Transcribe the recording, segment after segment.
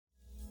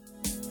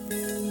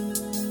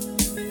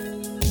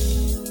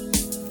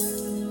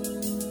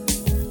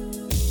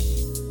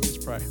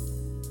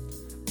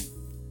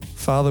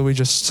Father, we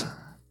just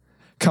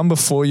come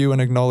before you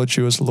and acknowledge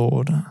you as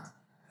Lord,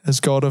 as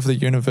God of the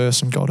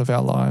universe and God of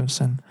our lives.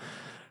 And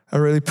I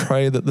really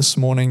pray that this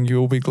morning you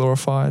will be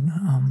glorified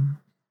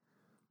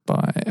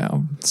by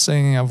our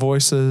singing, our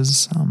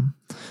voices,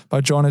 by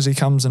John as he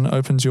comes and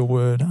opens your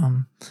word,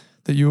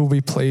 that you will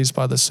be pleased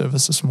by the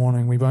service this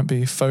morning. We won't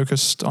be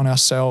focused on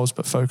ourselves,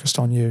 but focused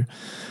on you.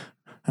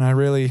 And I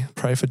really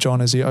pray for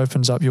John as he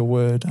opens up your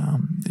word.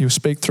 You'll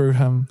speak through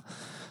him,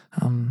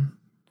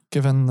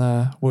 given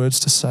the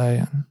words to say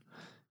and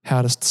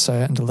how to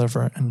say it and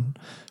deliver it. And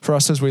for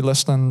us as we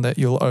listen, that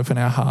you'll open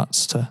our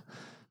hearts to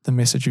the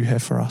message you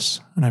have for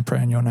us. And I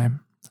pray in your name.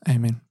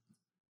 Amen.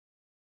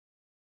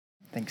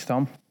 Thanks,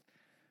 Tom.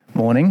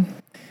 Morning.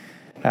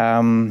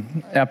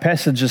 Our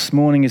passage this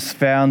morning is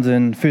found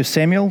in 1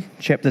 Samuel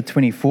chapter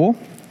 24.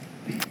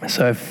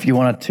 So if you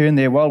want to turn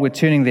there, while we're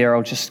turning there,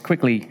 I'll just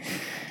quickly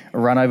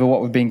run over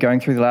what we've been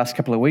going through the last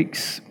couple of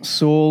weeks.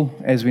 Saul,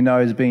 as we know,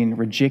 has been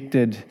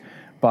rejected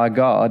by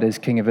God as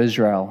king of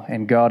Israel,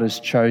 and God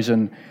has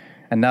chosen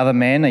another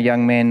man, a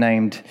young man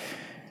named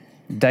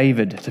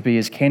David, to be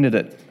his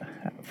candidate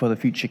for the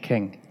future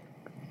king.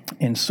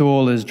 And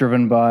Saul is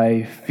driven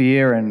by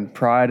fear and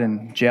pride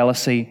and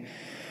jealousy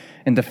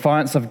in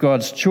defiance of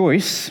God's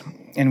choice.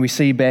 And we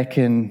see back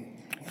in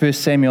 1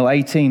 Samuel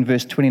 18,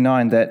 verse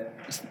 29,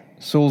 that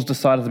Saul's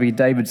decided to be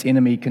David's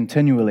enemy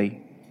continually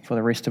for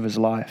the rest of his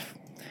life,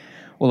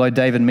 although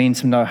David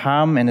means him no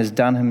harm and has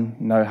done him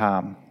no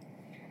harm.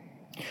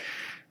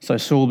 So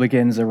Saul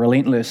begins a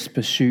relentless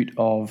pursuit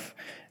of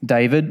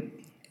David.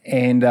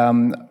 And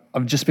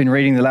I've just been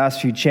reading the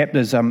last few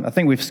chapters. I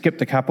think we've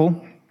skipped a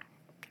couple,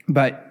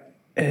 but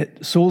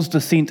Saul's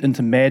descent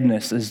into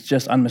madness is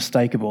just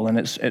unmistakable, and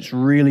it's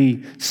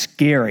really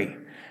scary.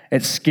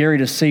 It's scary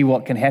to see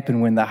what can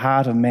happen when the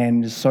heart of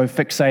man is so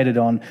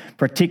fixated on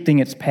protecting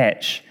its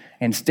patch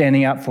and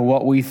standing up for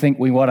what we think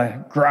we want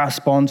to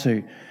grasp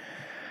onto,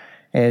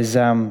 as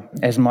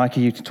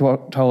Mikey you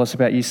told us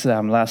about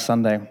last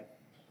Sunday.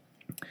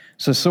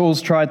 So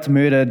Saul's tried to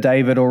murder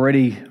David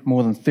already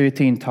more than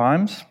 13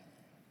 times.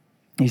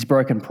 He's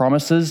broken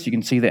promises. You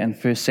can see that in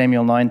 1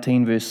 Samuel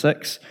 19, verse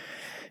 6.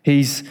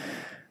 He's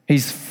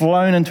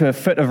flown into a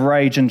fit of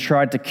rage and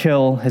tried to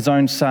kill his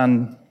own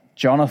son,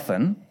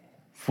 Jonathan,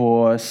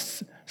 for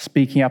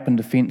speaking up in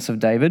defense of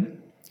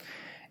David.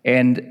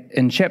 And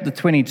in chapter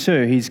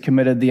 22, he's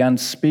committed the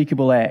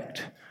unspeakable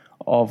act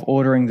of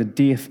ordering the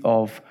death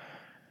of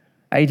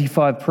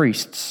 85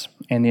 priests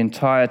and the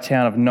entire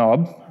town of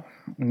Nob,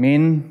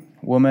 men,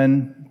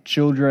 women,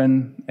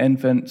 children,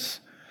 infants,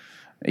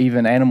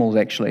 even animals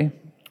actually,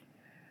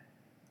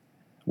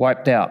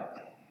 wiped out.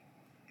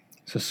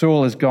 So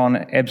Saul has gone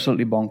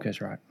absolutely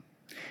bonkers, right?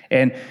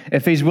 And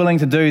if he's willing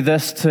to do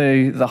this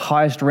to the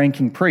highest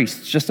ranking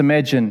priests, just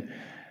imagine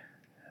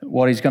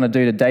what he's going to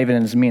do to David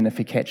and his men if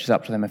he catches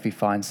up to them, if he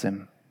finds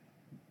them.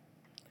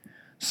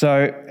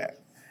 So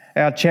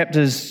our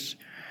chapter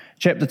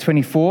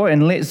 24,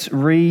 and let's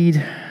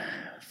read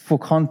for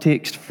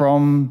context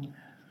from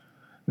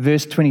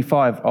verse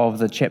 25 of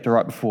the chapter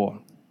right before.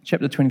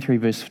 Chapter 23,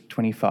 verse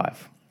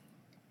 25.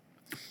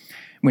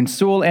 When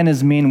Saul and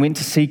his men went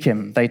to seek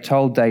him, they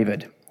told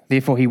David.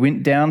 Therefore he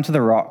went down to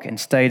the rock and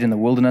stayed in the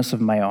wilderness of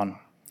Maon.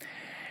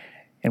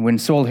 And when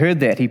Saul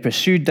heard that, he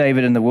pursued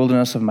David in the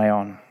wilderness of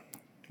Maon.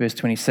 Verse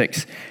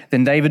 26.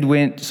 Then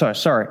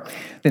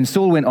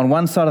Saul went on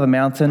one side of the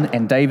mountain,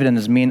 and David and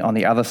his men on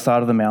the other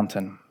side of the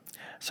mountain.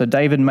 So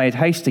David made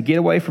haste to get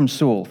away from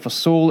Saul, for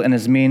Saul and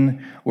his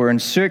men were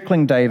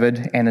encircling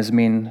David and his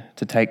men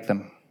to take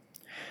them.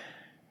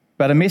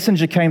 But a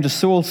messenger came to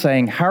Saul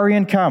saying, "Hurry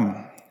and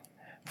come,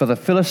 for the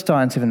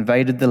Philistines have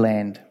invaded the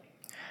land."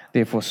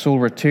 Therefore Saul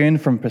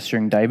returned from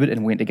pursuing David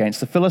and went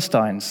against the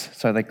Philistines.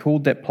 So they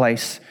called that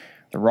place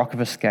the Rock of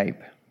Escape.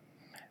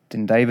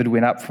 Then David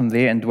went up from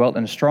there and dwelt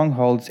in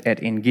strongholds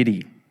at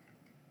En-gedi.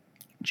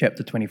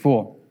 Chapter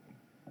 24.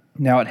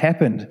 Now it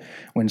happened,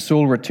 when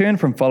Saul returned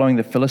from following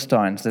the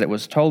Philistines, that it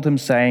was told him,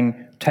 saying,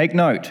 "Take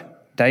note,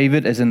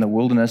 David is in the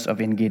wilderness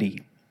of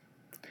En-gedi."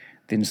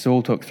 Then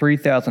Saul took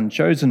 3,000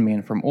 chosen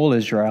men from all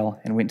Israel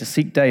and went to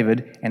seek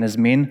David and his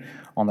men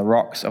on the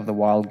rocks of the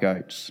wild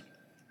goats.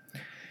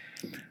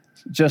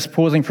 Just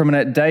pausing for a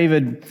minute,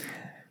 David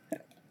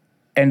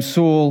and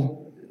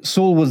Saul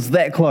was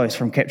that close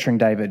from capturing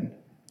David.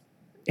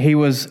 He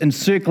was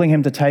encircling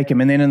him to take him,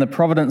 and then in the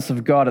providence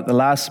of God at the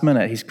last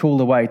minute, he's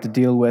called away to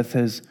deal with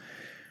his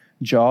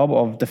job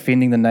of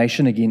defending the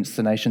nation against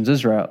the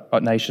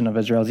nation of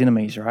Israel's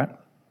enemies, right?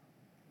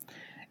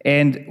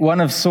 And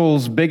one of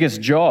Saul's biggest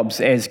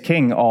jobs as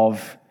king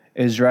of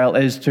Israel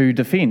is to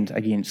defend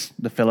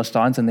against the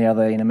Philistines and the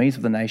other enemies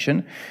of the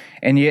nation.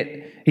 And yet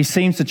he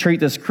seems to treat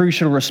this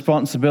crucial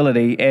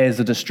responsibility as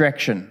a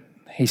distraction.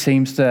 He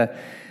seems to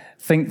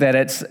think that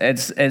it's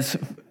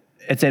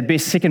at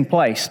best second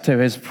place to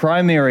his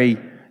primary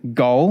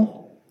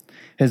goal,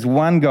 his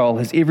one goal,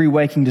 his every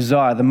waking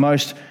desire. The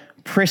most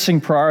pressing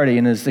priority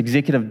in his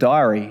executive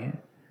diary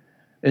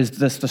is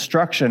this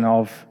destruction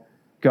of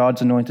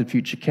God's anointed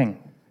future king.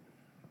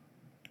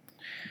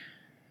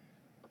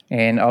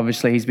 And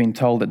obviously he's been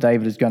told that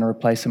David is going to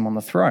replace him on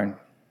the throne.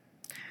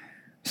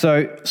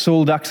 So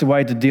Saul ducks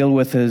away to deal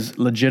with his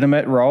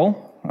legitimate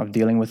role of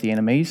dealing with the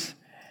enemies.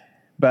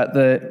 But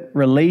the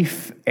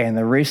relief and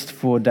the rest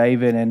for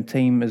David and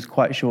team is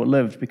quite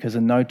short-lived, because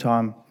in no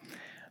time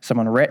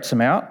someone rats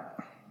him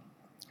out.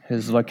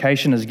 His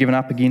location is given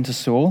up again to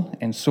Saul,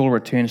 and Saul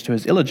returns to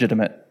his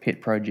illegitimate pet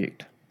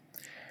project.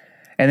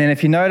 And then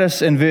if you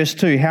notice in verse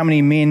 2, how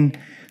many men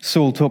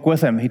Saul took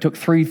with him. He took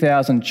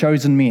 3,000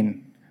 chosen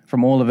men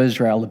from all of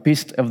Israel, the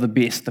best of the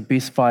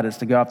best fighters,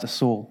 to go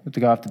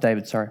after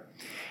David.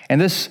 And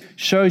this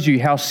shows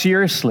you how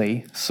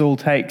seriously Saul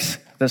takes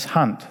this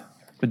hunt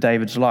for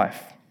David's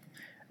life.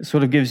 It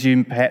sort of gives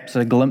you perhaps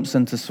a glimpse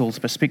into Saul's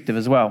perspective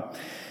as well.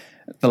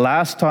 The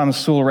last time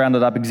Saul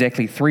rounded up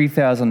exactly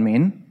 3,000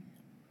 men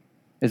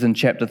is in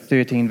chapter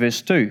 13,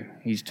 verse 2.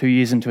 He's 2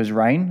 years into his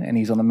reign, and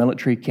he's on a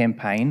military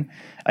campaign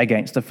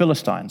against the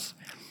Philistines.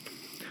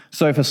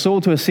 So for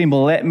Saul to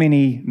assemble that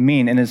many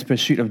men in his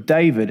pursuit of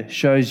David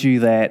shows you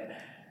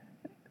that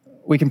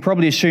we can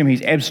probably assume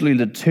he's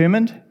absolutely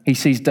determined. He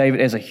sees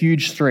David as a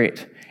huge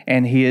threat,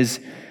 and he is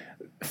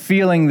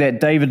feeling that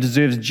David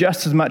deserves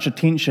just as much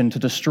attention to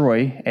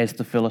destroy as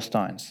the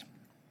Philistines.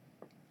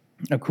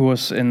 Of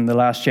course, in the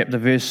last chapter,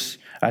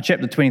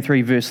 chapter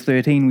 23, verse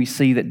 13, we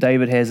see that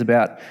David has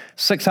about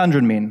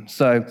 600 men.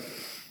 So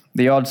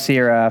the odds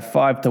here are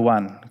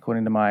 5-1,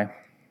 according to my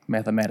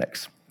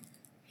mathematics.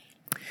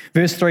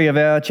 Verse 3 of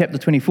our chapter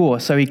 24,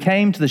 so he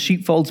came to the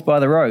sheepfolds by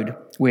the road,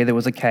 where there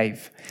was a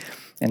cave,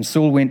 and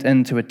Saul went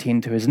in to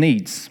attend to his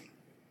needs.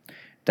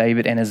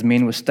 David and his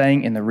men were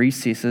staying in the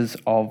recesses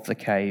of the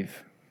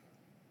cave.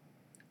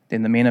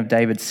 Then the men of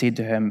David said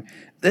to him,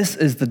 "This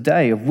is the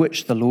day of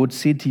which the Lord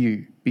said to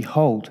you,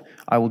 Behold,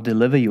 I will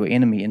deliver your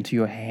enemy into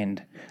your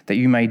hand, that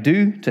you may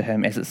do to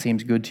him as it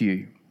seems good to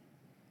you."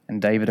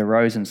 And David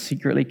arose and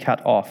secretly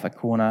cut off a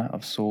corner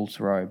of Saul's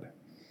robe.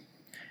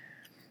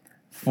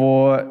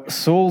 For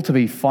Saul to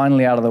be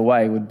finally out of the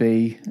way would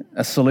be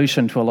a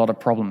solution to a lot of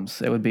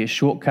problems. It would be a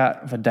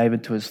shortcut for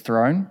David to his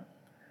throne.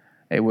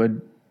 It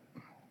would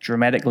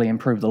dramatically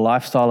improve the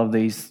lifestyle of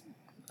these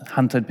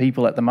hunted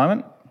people at the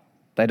moment.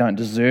 They don't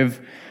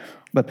deserve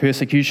the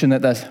persecution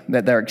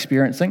that they're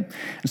experiencing.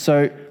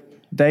 So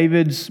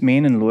David's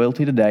men, in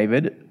loyalty to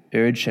David,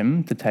 urge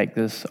him to take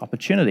this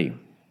opportunity.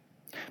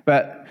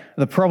 But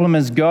the problem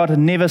is, God had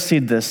never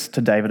said this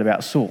to David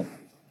about Saul.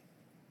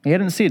 He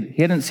hadn't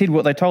said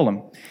what they told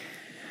him.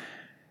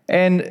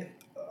 And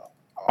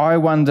I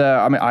wonder,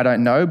 I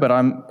don't know, but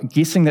I'm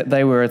guessing that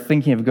they were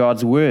thinking of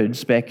God's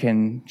words back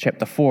in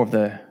verse 4 of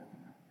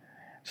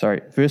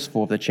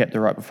the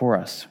chapter right before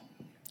us,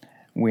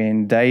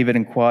 when David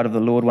inquired of the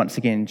Lord once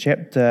again.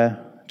 Chapter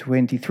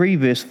 23,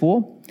 verse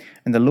 4,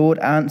 and the Lord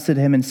answered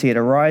him and said,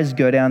 "Arise,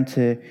 go down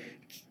to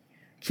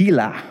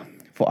Keilah,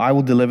 for I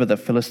will deliver the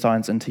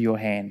Philistines into your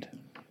hand."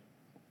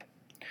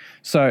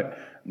 So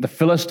the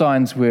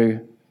Philistines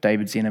were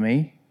David's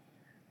enemy.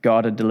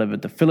 God had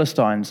delivered the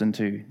Philistines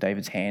into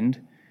David's hand.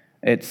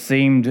 It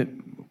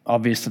seemed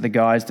obvious to the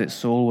guys that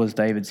Saul was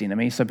David's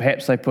enemy, so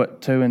perhaps they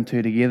put 2 and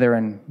 2 together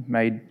and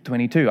made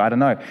 22. I don't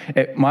know.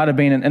 It might have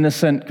been an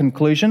innocent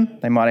conclusion.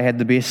 They might have had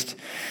the best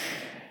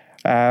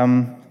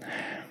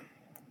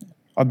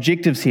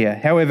objectives here.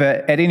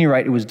 However, at any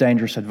rate, it was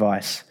dangerous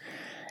advice.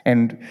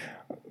 And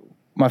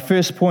my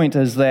first point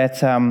is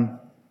that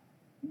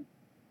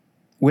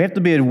we have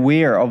to be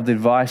aware of the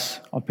advice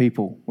of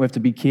people. We have to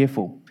be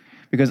careful,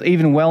 because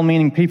even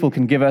well-meaning people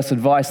can give us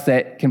advice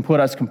that can put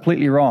us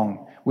completely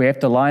wrong. We have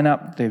to line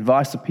up the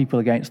advice of people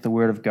against the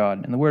Word of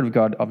God, and the Word of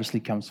God obviously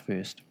comes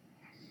first.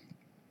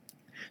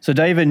 So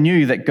David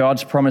knew that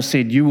God's promise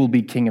said, "You will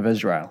be king of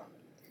Israel."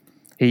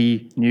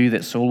 He knew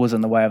that Saul was in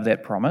the way of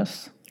that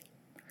promise,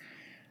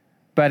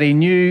 but he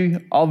knew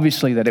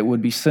obviously that it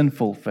would be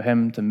sinful for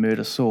him to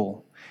murder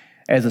Saul.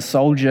 As a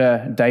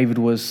soldier, David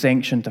was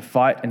sanctioned to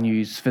fight and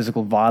use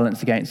physical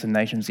violence against the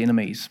nation's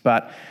enemies.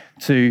 But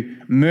to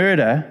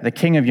murder the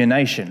king of your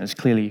nation is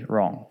clearly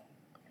wrong.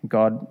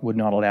 God would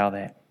not allow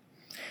that.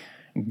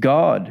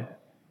 God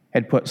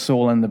had put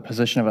Saul in the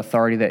position of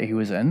authority that he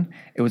was in.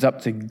 It was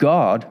up to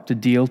God to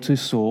deal to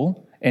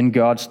Saul in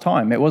God's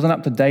time. It wasn't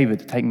up to David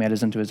to take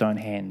matters into his own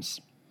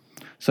hands.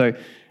 So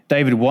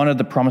David wanted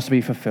the promise to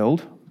be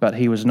fulfilled, but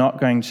he was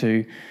not going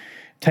to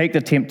take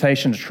the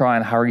temptation to try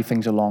and hurry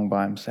things along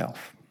by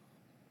himself.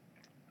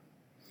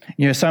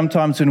 You know,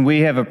 sometimes when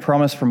we have a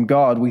promise from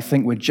God, we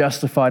think we're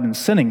justified in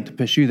sinning to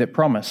pursue that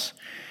promise.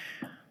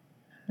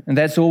 And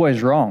that's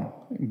always wrong.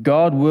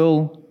 God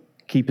will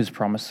keep his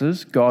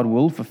promises. God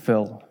will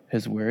fulfill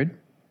his word.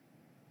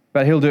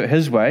 But he'll do it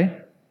his way.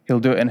 He'll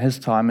do it in his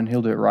time, and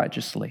he'll do it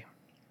righteously.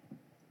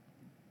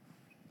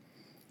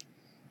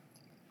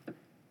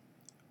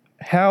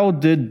 How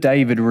did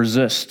David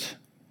resist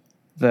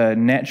the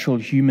natural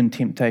human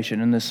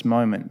temptation in this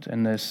moment?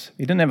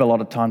 He didn't have a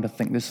lot of time to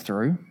think this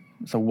through.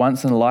 It's a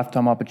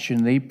once-in-a-lifetime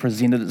opportunity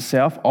presented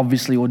itself,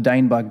 obviously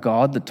ordained by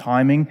God, the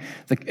timing.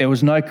 It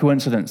was no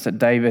coincidence that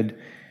David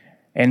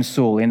and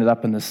Saul ended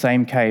up in the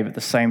same cave at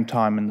the same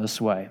time in this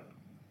way.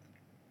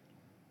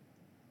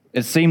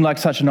 It seemed like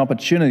such an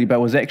opportunity, but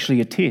it was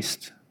actually a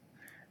test.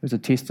 It was a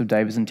test of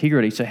David's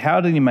integrity. So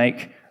how did he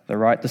make the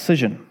right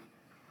decision?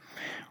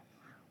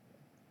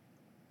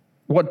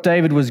 What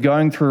David was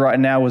going through right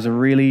now was a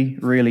really,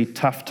 really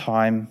tough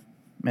time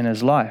in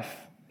his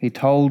life. He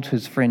told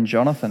his friend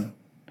Jonathan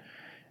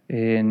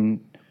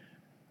in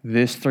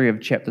verse 3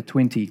 of chapter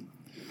 20,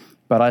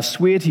 "But I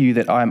swear to you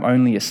that I am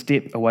only a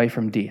step away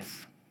from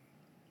death."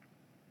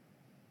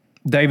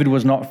 David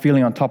was not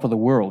feeling on top of the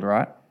world,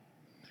 right?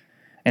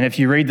 And if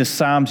you read the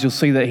Psalms, you'll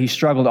see that he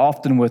struggled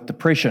often with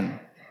depression,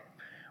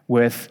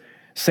 with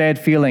sad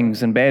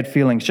feelings and bad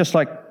feelings, just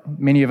like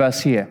many of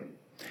us here.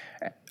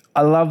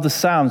 I love the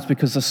Psalms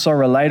because they're so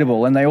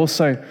relatable, and they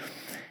also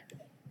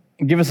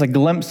give us a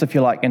glimpse, if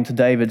you like, into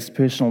David's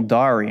personal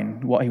diary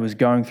and what he was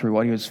going through,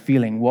 what he was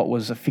feeling, what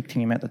was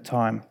affecting him at the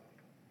time.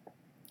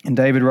 And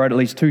David wrote at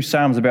least 2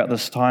 Psalms about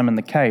this time in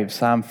the cave,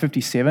 Psalm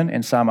 57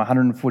 and Psalm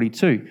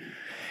 142.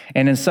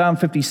 And in Psalm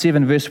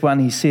 57, verse 1,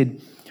 he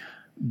said,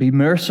 "Be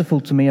merciful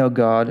to me, O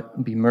God,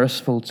 be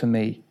merciful to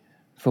me,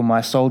 for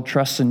my soul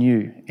trusts in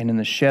you, and in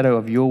the shadow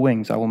of your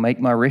wings I will make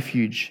my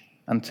refuge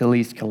until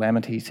these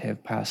calamities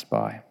have passed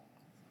by."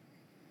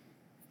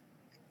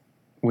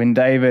 When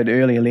David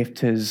earlier left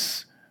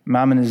his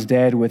mum and his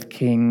dad with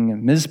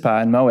King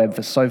Mizpah in Moab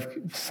for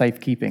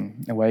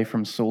safekeeping away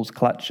from Saul's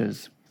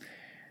clutches,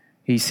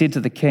 he said to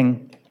the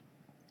king,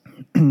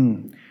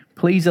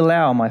 "Please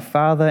allow my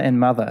father and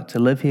mother to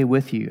live here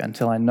with you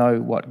until I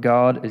know what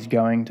God is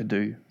going to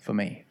do for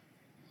me."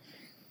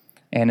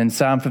 And in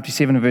Psalm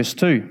 57 verse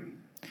 2,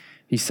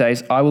 he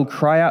says, "I will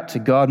cry out to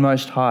God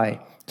Most High,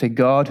 to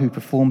God who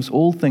performs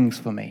all things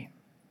for me.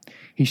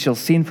 He shall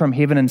send from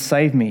heaven and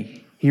save me.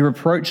 He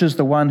reproaches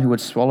the one who would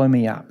swallow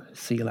me up,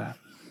 Selah.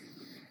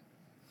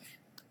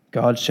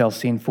 God shall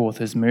send forth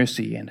his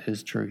mercy and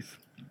his truth."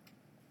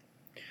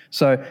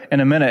 So in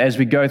a minute, as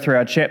we go through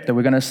our chapter,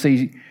 we're going to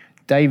see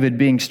David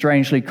being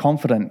strangely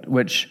confident,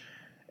 which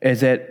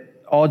is at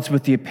odds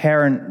with the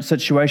apparent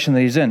situation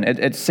that he's in.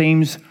 It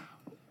seems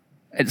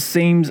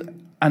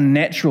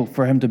unnatural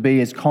for him to be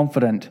as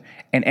confident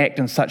and act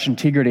in such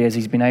integrity as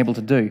he's been able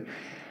to do.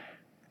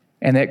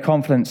 And that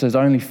confidence is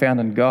only found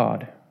in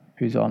God,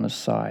 who's on his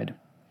side.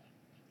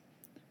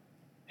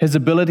 His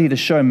ability to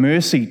show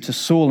mercy to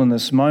Saul in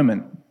this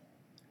moment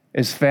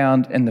is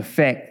found in the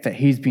fact that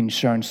he's been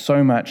shown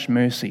so much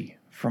mercy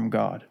from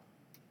God.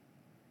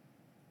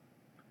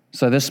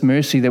 So this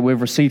mercy that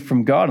we've received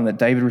from God and that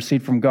David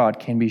received from God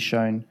can be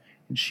shown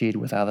and shared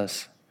with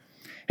others.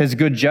 His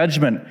good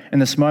judgment in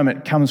this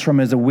moment comes from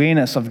his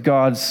awareness of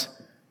God's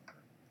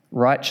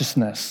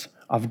righteousness,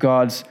 of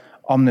God's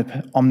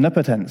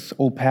omnipotence,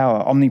 all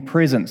power,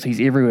 omnipresence, he's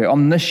everywhere,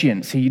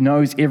 omniscience, he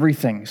knows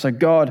everything. So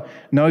God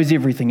knows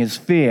everything, is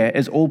fair,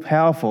 is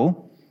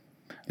all-powerful.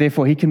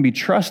 Therefore, he can be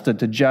trusted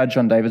to judge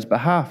on David's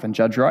behalf and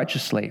judge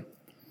righteously.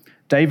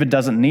 David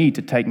doesn't need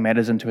to take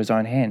matters into his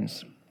own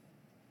hands.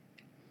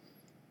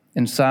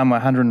 In Psalm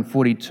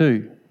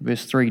 142,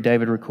 verse 3,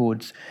 David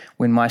records,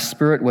 "When my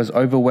spirit was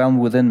overwhelmed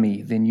within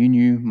me, then you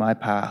knew my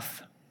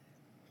path."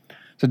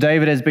 So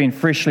David has been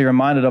freshly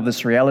reminded of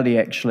this reality,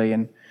 actually,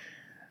 and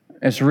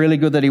it's really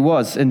good that he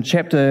was. In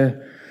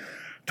chapter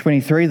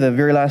 23, the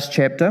very last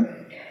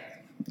chapter,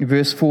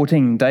 verse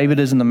 14, David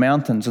is in the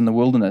mountains in the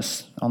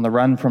wilderness, on the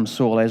run from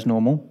Saul as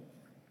normal.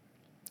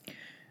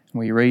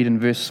 We read in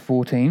verse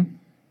 14,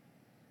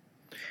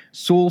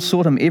 "Saul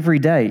sought him every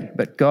day,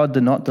 but God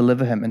did not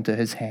deliver him into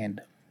his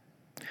hand.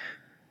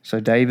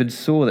 So David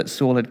saw that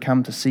Saul had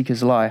come to seek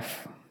his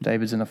life."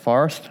 David's in a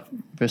forest.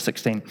 Verse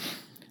 16,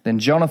 "Then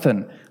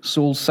Jonathan,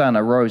 Saul's son,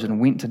 arose and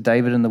went to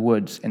David in the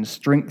woods and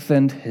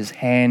strengthened his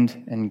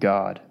hand in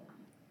God.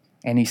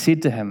 And he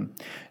said to him,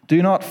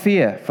 'Do not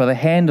fear, for the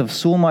hand of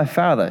Saul my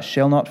father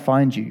shall not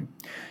find you.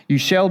 You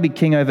shall be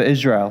king over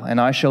Israel, and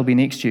I shall be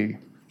next to you.'"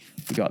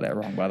 You got that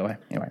wrong, by the way.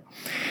 Anyway,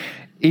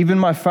 "Even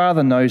my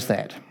father knows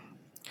that."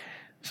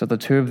 So the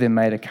two of them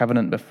made a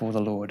covenant before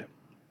the Lord.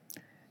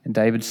 And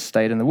David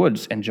stayed in the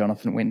woods, and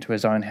Jonathan went to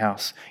his own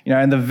house.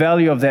 And the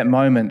value of that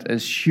moment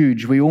is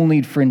huge. We all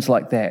need friends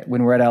like that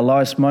when we're at our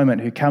lowest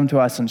moment, who come to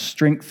us and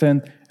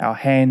strengthen our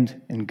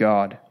hand in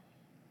God.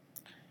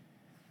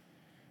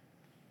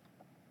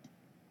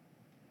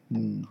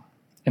 In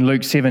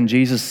Luke 7,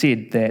 Jesus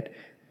said that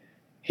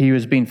he who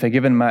has been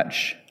forgiven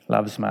much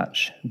loves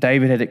much.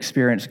 David had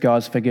experienced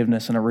God's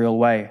forgiveness in a real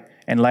way.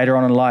 And later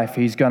on in life,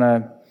 he's going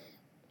to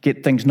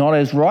get things not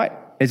as right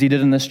as he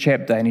did in this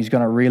chapter, and he's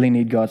going to really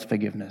need God's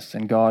forgiveness,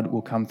 and God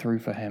will come through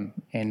for him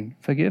and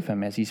forgive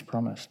him as he's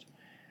promised.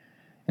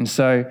 And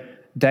so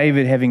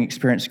David, having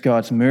experienced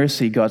God's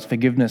mercy, God's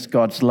forgiveness,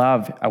 God's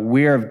love,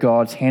 aware of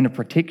God's hand of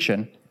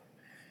protection,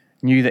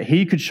 knew that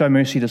he could show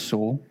mercy to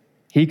Saul,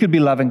 he could be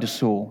loving to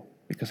Saul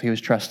because he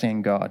was trusting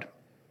in God.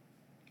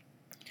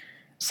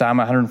 Psalm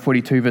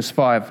 142 verse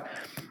 5,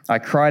 "I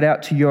cried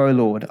out to you, O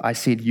Lord. I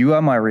said, you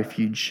are my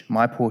refuge,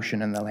 my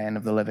portion in the land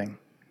of the living."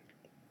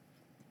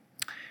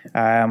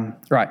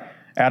 Right,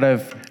 out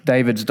of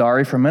David's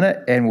diary for a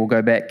minute, and we'll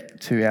go back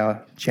to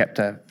our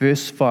chapter.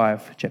 Verse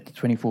 5, chapter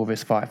 24,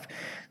 verse 5.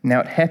 "Now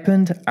it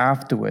happened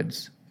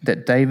afterwards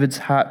that David's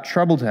heart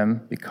troubled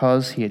him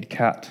because he had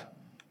cut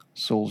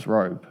Saul's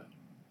robe.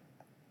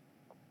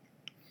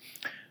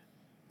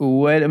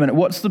 Wait a minute,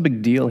 what's the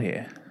big deal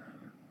here?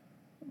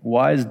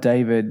 Why is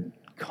David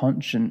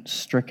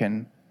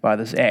conscience-stricken by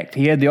this act?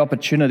 He had the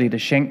opportunity to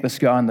shank this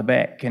guy in the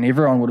back, and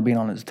everyone would have been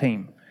on his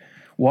team.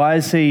 Why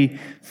is he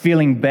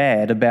feeling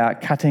bad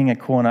about cutting a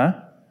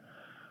corner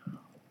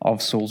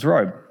of Saul's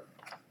robe?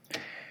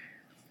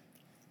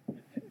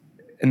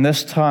 In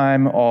this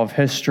time of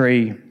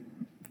history,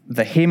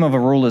 the hem of a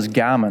ruler's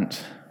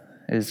garment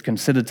is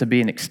considered to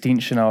be an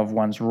extension of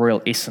one's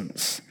royal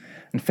essence.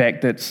 In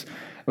fact, it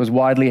was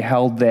widely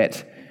held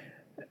that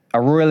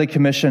a royally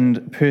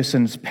commissioned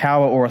person's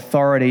power or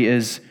authority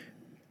is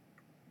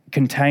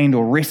contained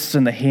or rests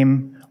in the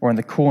hem or in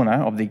the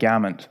corner of the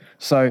garment.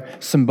 So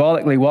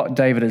symbolically, what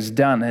David has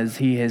done is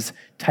he has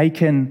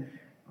taken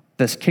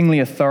this kingly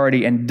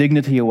authority and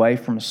dignity away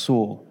from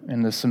Saul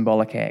in this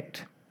symbolic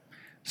act.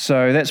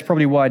 So that's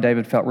probably why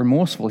David felt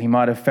remorseful. He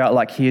might have felt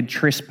like he had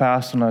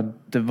trespassed on a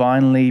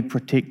divinely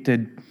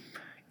protected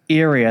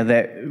area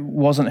that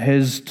wasn't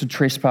his to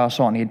trespass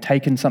on. He had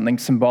taken something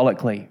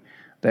symbolically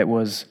that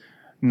was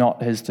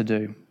not his to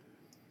do.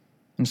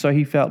 And so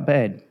he felt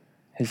bad.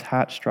 His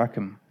heart struck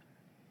him.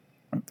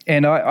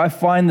 And I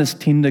find this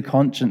tender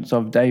conscience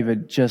of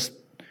David just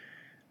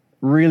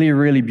really,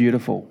 really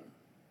beautiful.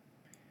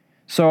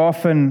 So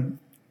often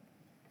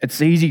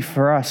it's easy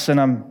for us, and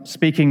I'm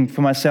speaking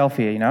for myself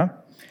here,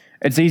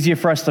 it's easier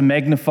for us to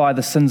magnify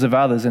the sins of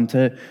others and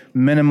to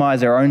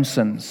minimize our own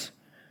sins.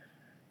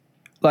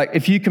 Like,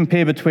 if you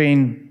compare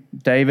between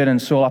David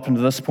and Saul up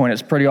until this point,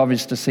 it's pretty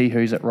obvious to see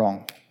who's at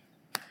wrong.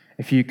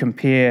 If you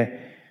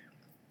compare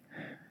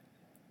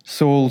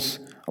Saul's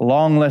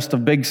long list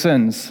of big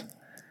sins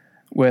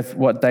with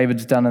what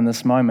David's done in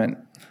this moment,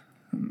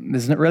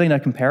 there's really no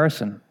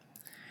comparison.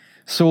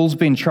 Saul's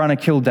been trying to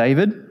kill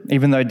David,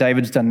 even though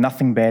David's done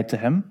nothing bad to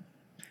him.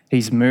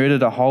 He's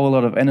murdered a whole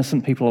lot of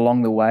innocent people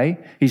along the way.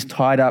 He's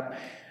tied up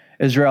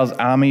Israel's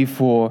army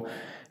for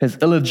his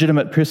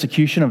illegitimate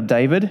persecution of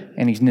David,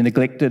 and he's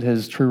neglected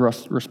his true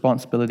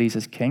responsibilities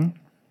as king.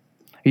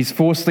 He's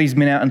forced these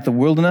men out into the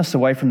wilderness,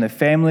 away from their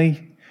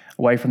family,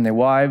 away from their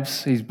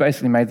wives. He's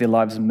basically made their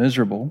lives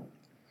miserable.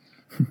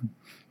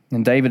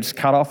 And David's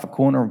cut off a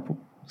corner of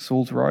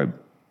Saul's robe.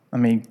 I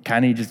mean,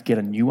 can't he just get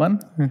a new one?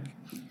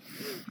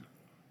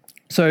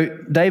 So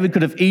David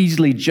could have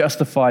easily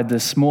justified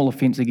this small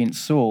offense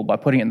against Saul by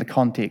putting it in the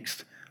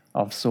context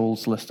of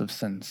Saul's list of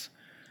sins.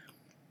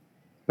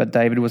 But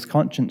David was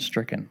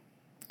conscience-stricken.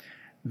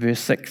 Verse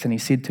 6, and he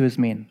said to his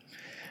men,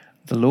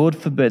 "The Lord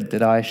forbid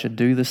that I should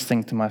do this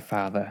thing to my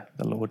father,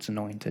 the Lord's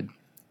anointed,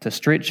 to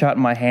stretch out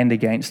my hand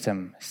against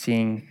him,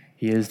 seeing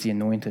he is the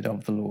anointed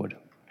of the Lord."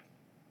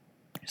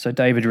 So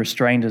David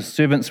restrained his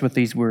servants with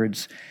these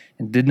words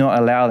and did not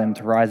allow them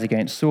to rise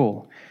against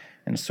Saul.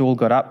 And Saul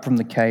got up from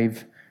the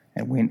cave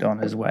and went on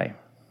his way.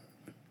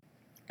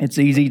 It's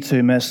easy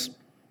to miss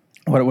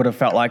what it would have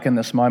felt like in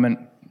this moment.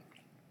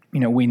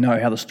 We know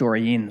how the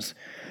story ends.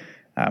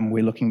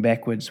 We're looking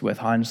backwards with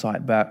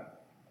hindsight,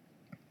 but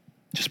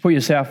just put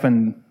yourself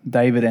in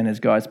David and his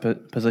guys'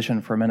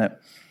 position for a minute.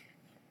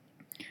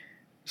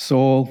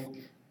 Saul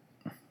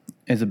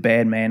is a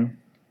bad man.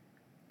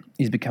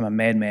 He's become a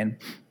madman.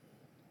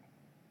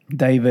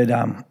 David's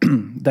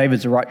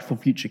a rightful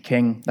future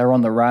king. They're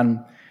on the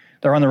run.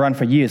 They're on the run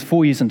for years,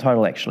 4 years in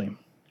total, actually.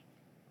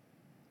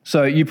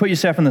 So you put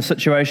yourself in the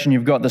situation,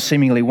 you've got the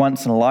seemingly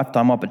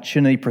once-in-a-lifetime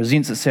opportunity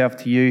presents itself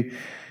to you.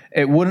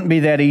 It wouldn't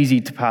be that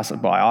easy to pass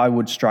it by. I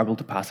would struggle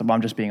to pass it by.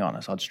 I'm just being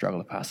honest. I'd struggle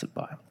to pass it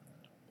by.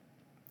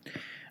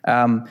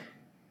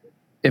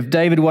 If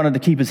David wanted to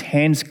keep his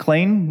hands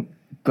clean,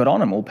 good on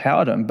him, all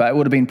power to him. But it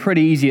would have been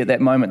pretty easy at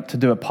that moment to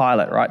do a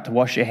pilot, right? To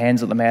wash your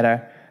hands of the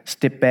matter,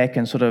 step back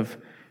and sort of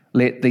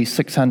let these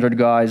 600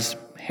 guys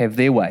have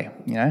their way.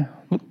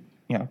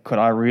 Look, could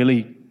I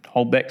really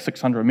hold back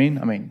 600 men?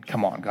 I mean,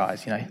 come on,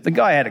 guys. The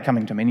guy had it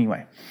coming to him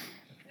anyway.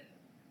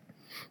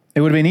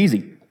 It would have been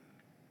easy.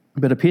 A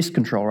bit of pest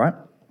control, right?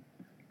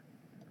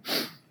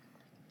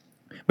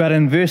 But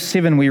in verse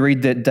 7, we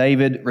read that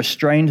David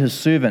restrained his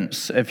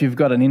servants. If you've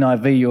got an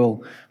NIV,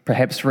 you'll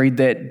perhaps read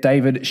that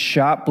David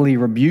sharply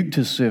rebuked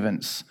his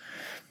servants,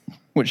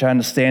 which I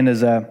understand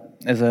is a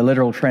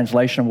literal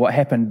translation of what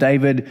happened.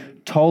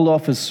 David told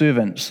off his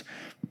servants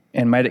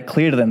and made it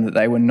clear to them that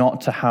they were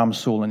not to harm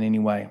Saul in any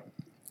way.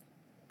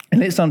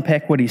 And let's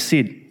unpack what he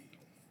said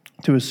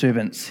to his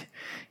servants.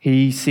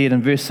 He said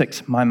in verse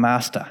 6, "My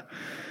master."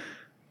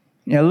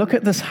 Look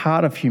at this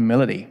heart of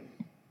humility.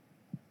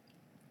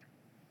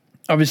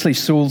 Obviously,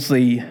 Saul's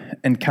the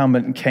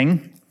incumbent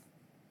king,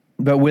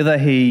 but whether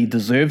he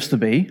deserves to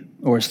be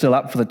or is still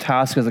up for the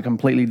task is a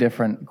completely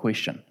different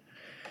question.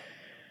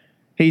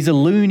 He's a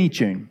Looney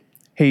Tune.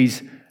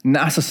 He's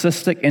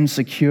narcissistic,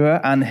 insecure,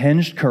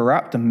 unhinged,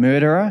 corrupt, a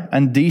murderer,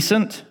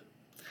 indecent,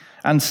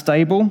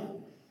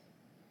 unstable.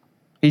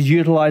 He's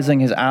utilizing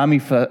his army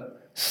for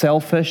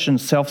selfish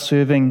and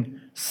self-serving,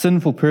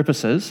 sinful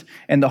purposes,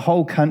 and the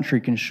whole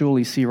country can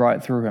surely see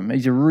right through him.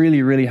 He's a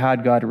really, really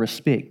hard guy to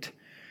respect.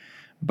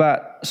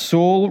 But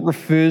David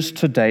refers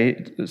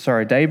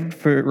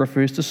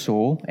to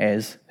Saul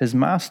as his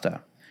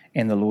master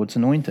and the Lord's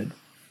anointed.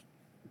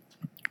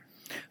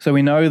 So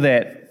we know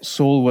that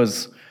Saul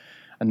was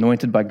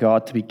anointed by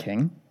God to be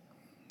king,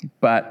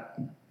 but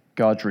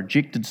God's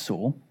rejected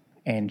Saul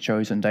and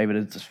chosen David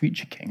as his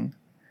future king.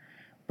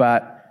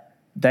 But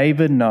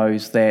David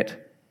knows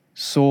that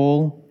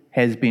Saul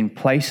has been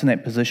placed in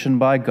that position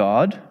by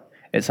God.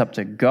 It's up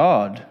to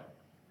God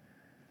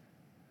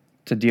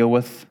to deal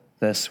with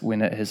this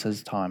when it is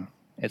his time.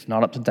 It's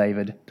not up to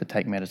David to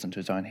take matters into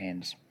his own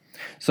hands.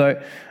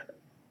 So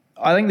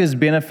I think there's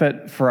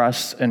benefit for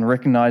us in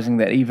recognizing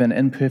that even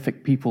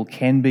imperfect people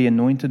can be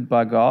anointed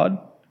by God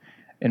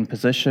in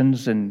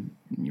positions and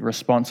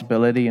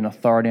responsibility and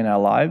authority in our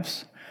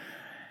lives.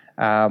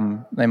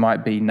 They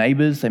might be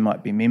neighbors, they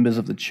might be members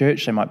of the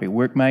church, they might be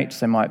workmates,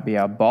 they might be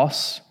our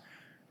boss.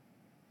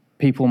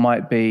 People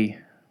might be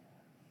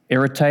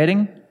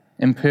irritating,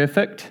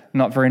 imperfect,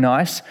 not very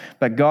nice,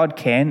 but God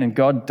can and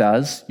God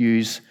does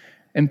use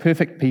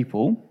imperfect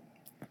people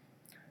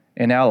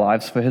in our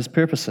lives for his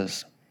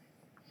purposes.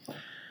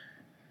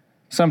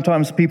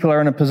 Sometimes people are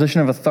in a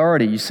position of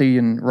authority. You see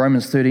in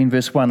Romans 13,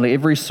 verse 1, let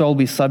every soul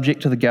be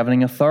subject to the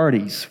governing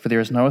authorities, for there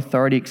is no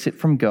authority except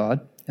from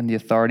God, and the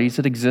authorities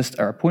that exist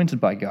are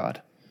appointed by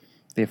God.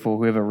 Therefore,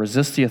 whoever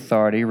resists the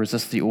authority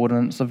resists the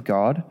ordinance of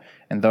God,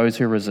 and those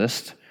who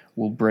resist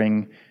will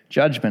bring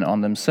judgment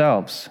on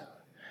themselves.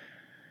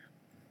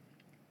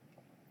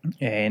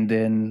 And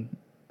in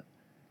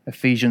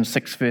Ephesians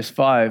 6, verse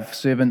 5,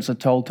 servants are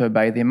told to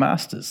obey their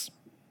masters.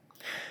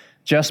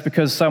 Just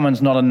because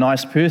someone's not a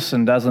nice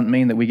person doesn't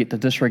mean that we get to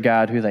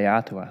disregard who they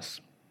are to us.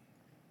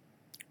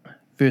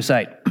 Verse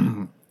 8,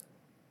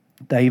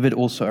 David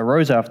also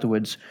arose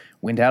afterwards,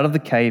 went out of the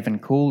cave and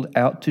called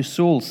out to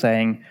Saul,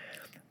 saying,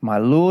 "My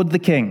lord the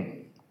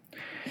king."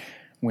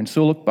 When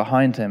Saul looked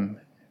behind him,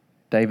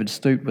 David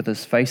stooped with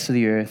his face to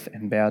the earth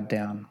and bowed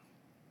down.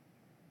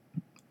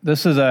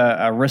 This is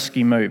a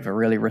risky move, a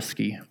really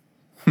risky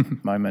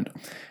moment.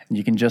 And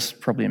you can just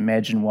probably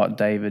imagine what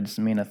David's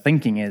men are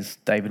thinking as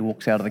David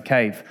walks out of the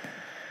cave.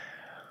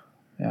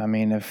 I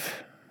mean,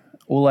 if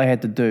all I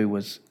had to do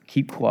was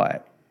keep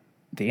quiet,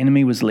 the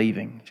enemy was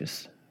leaving,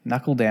 just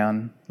knuckle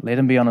down, let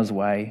him be on his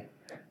way,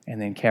 and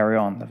then carry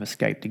on. They've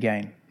escaped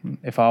again.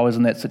 If I was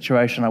in that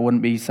situation, I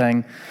wouldn't be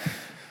saying,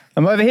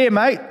 "I'm over here,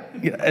 mate."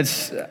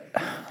 It's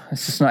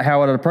just not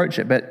how I'd approach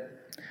it, but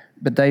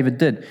David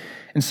did.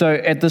 And so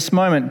at this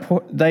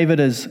moment, David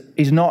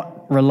he's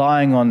not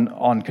relying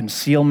on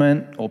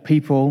concealment or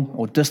people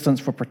or distance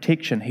for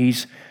protection.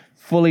 He's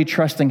fully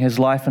trusting his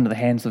life into the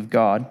hands of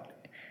God,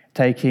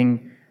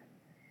 taking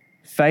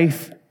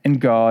faith in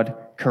God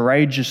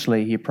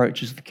courageously. He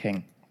approaches the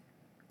king.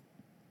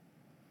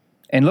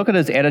 And look at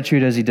his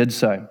attitude as he did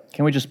so.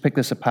 Can we just pick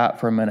this apart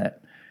for a minute?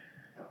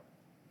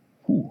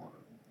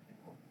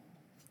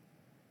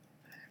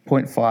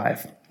 Point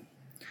 5.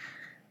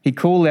 He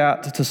called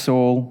out to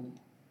Saul,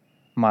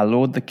 "My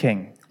lord the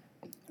king,"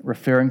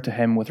 referring to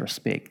him with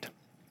respect.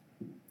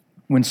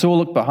 When Saul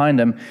looked behind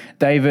him,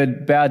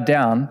 David bowed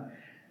down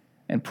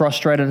and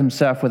prostrated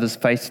himself with his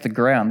face to the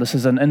ground. This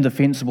is an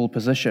indefensible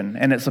position,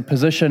 and it's a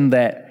position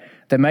that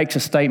makes a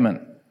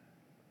statement.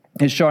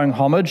 It's showing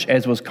homage,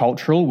 as was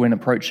cultural when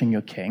approaching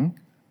your king.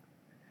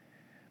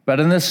 But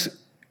in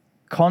this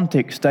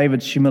context,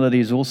 David's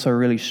humility is also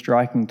really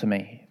striking to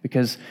me,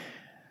 because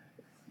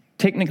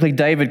technically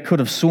David could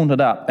have sauntered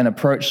up and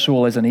approached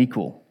Saul as an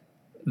equal.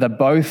 They're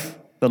both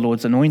the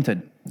Lord's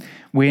anointed.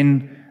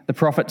 When the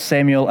prophet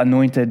Samuel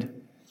anointed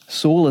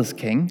Saul as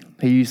king,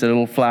 he used a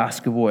little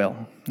flask of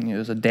oil. It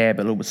was a dab,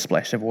 a little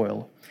splash of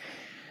oil.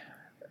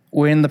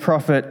 When the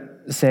prophet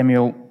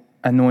Samuel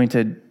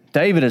anointed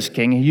David as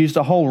king, he used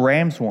a whole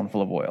ram's horn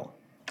full of oil.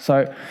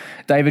 So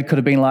David could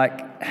have been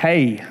like,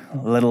 "Hey,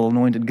 little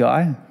anointed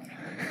guy,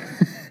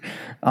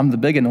 I'm the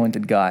big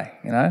anointed guy,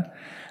 you know?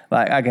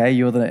 Like, okay,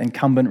 you're the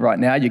incumbent right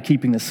now, you're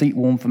keeping the seat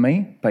warm for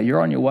me, but you're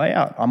on your way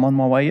out, I'm on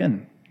my way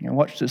in. You know,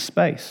 watch this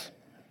space."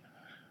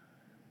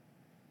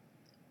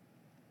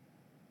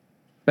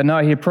 But no,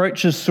 he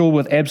approaches Saul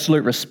with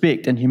absolute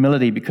respect and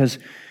humility, because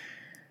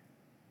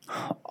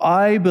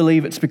I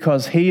believe it's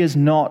because he is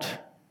not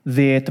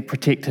there to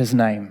protect his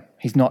name.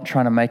 He's not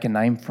trying to make a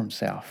name for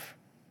himself.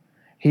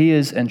 He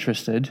is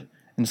interested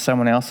in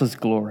someone else's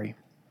glory.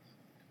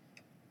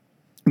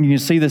 And you can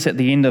see this at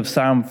the end of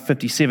Psalm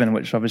 57,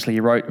 which obviously he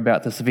wrote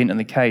about this event in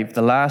the cave.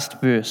 The last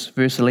verse,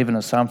 verse 11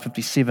 of Psalm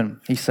 57,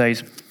 he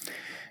says,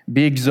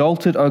 "Be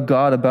exalted, O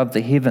God, above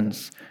the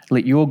heavens.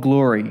 Let your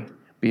glory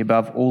be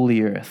above all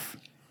the earth."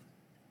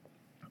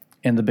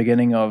 In the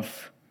beginning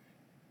of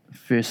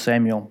 1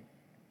 Samuel,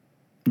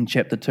 in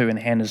chapter 2, in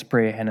Hannah's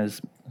prayer,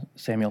 Hannah's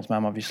Samuel's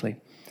mum, obviously,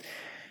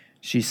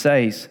 she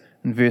says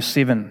in verse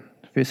 7,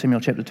 1 Samuel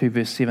chapter 2,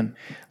 verse 7,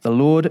 "The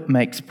Lord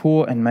makes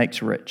poor and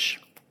makes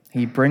rich.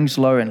 He brings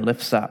low and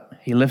lifts up.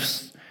 He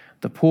lifts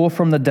the poor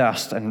from the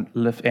dust and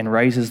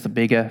raises the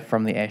beggar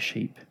from the ash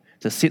heap,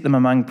 to set them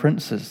among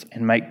princes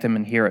and make them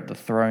inherit the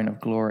throne of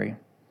glory."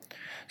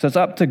 So it's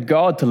up to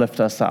God to lift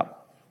us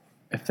up.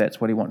 if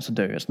that's what he wants to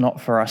do. It's not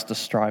for us to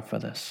strive for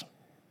this.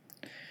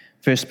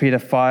 1 Peter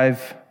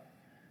 5,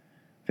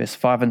 verse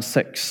 5 and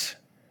 6,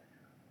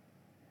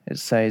 it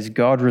says,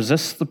 God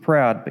resists the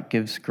proud but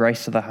gives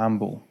grace to the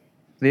humble.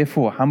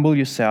 Therefore, humble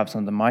yourselves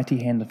under the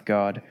mighty hand of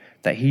God,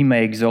 that he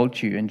may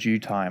exalt you in due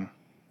time.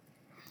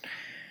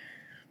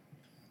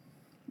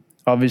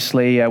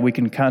 Obviously, we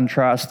can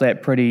contrast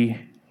that pretty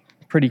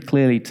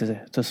clearly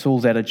to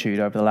Saul's attitude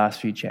over the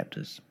last few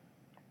chapters.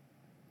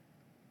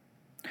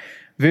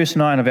 Verse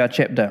 9 of our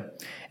chapter,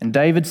 and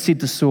David said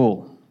to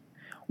Saul,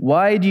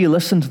 why do you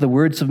listen to the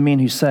words of men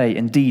who say,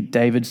 indeed,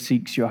 David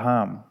seeks your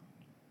harm?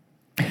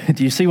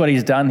 Do you see what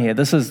he's done here?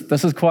 This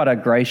is quite a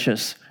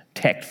gracious,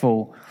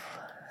 tactful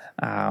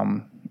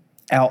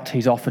out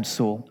he's offered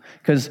Saul,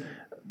 because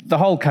the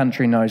whole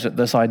country knows that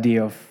this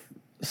idea of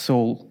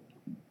Saul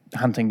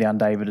hunting down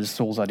David is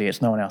Saul's idea.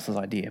 It's no one else's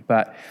idea.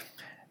 But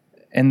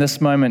in this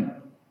moment,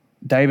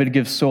 David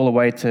gives Saul a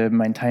way to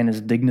maintain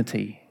his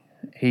dignity.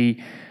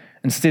 He,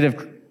 instead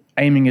of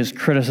aiming his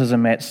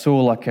criticism at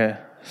Saul like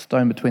a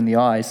stone between the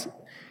eyes,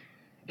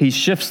 he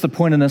shifts the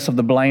pointedness of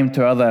the blame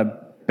to other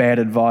bad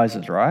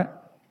advisors, right?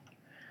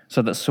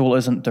 So that Saul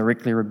isn't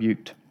directly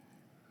rebuked.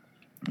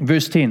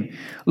 Verse 10,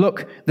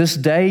 look, this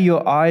day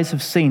your eyes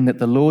have seen that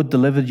the Lord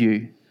delivered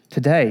you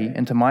today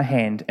into my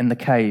hand in the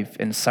cave,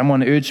 and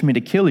someone urged me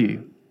to kill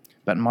you,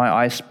 but my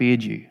eyes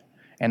spared you.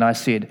 And I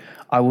said,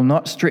 I will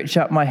not stretch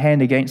out my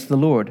hand against the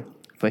Lord,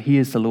 for he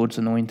is the Lord's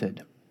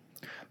anointed.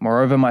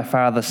 Moreover, my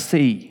father,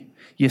 see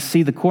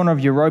the corner of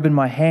your robe in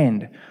my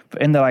hand, for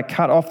in that I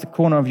cut off the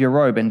corner of your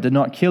robe and did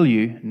not kill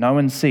you, know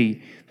and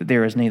see that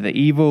there is neither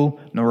evil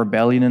nor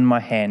rebellion in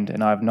my hand,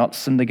 and I have not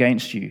sinned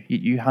against you,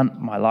 yet you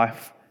hunt my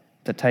life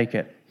to take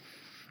it.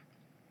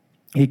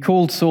 He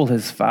called Saul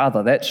his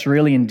father. That's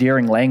really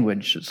endearing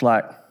language. It's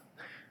like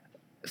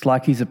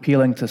he's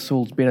appealing to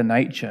Saul's better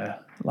nature.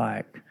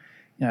 Like,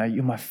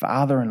 you're my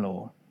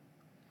father-in-law.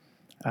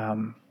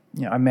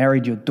 I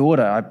married your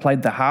daughter. I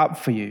played the harp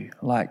for you.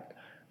 Like,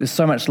 there's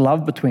so much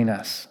love between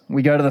us.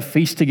 We go to the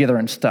feast together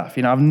and stuff.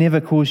 I've never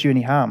caused you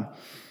any harm.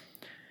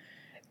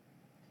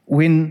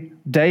 When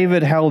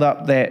David held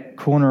up that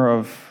corner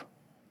of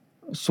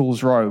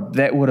Saul's robe,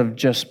 that would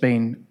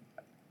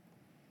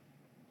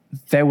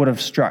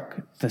have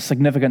struck, the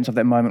significance of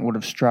that moment would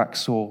have struck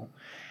Saul.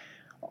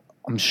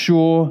 I'm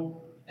sure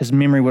his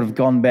memory would have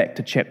gone back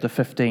to chapter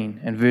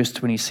 15 and verse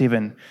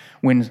 27,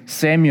 when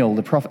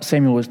the prophet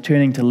Samuel was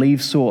turning to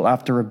leave Saul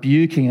after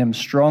rebuking him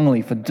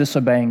strongly for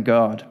disobeying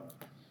God.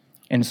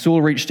 And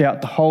Saul reached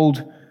out to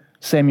hold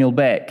Samuel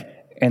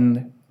back,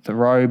 and the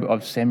robe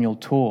of Samuel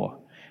tore.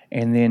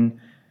 And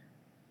then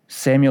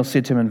Samuel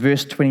said to him in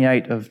verse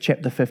 28 of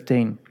chapter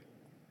 15,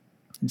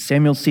 and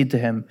Samuel said to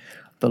him,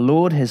 the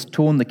Lord has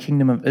torn the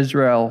kingdom of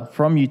Israel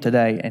from you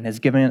today and has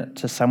given it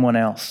to someone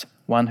else,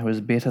 one who is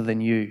better than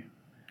you.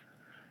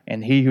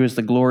 And he who is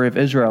the glory of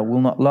Israel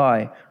will not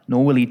lie,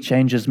 nor will he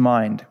change his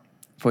mind,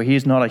 for he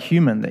is not a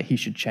human that he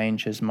should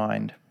change his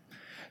mind.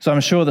 So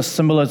I'm sure the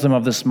symbolism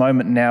of this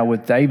moment now,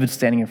 with David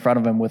standing in front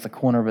of him with the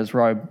corner of his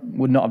robe,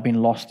 would not have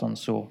been lost on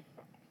Saul.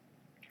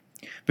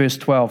 Verse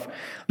 12,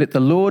 let the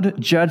Lord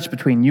judge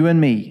between you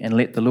and me, and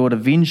let the Lord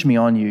avenge me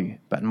on you,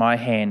 but my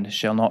hand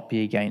shall not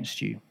be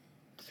against you.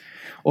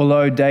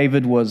 Although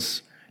David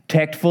was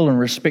tactful and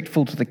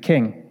respectful to the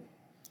king,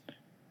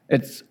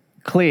 it's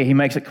clear, he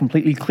makes it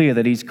completely clear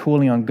that he's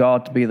calling on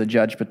God to be the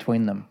judge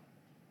between them.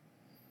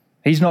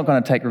 He's not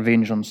going to take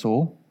revenge on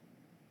Saul.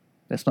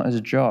 That's not his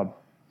job.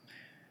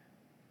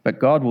 But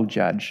God will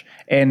judge.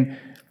 And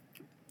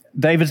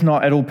David's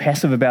not at all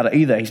passive about it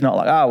either. He's not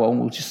like,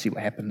 we'll just see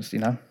what happens,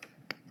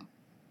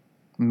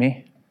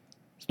 Meh.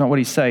 It's not what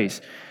he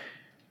says.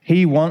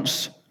 He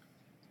wants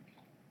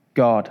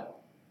God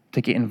to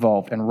get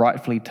involved and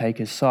rightfully take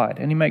his side.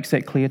 And he makes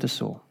that clear to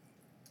Saul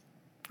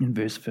in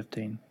verse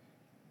 12.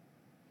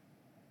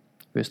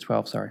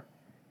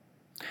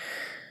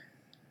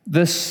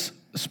 This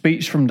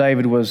speech from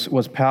David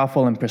was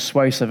powerful and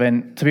persuasive,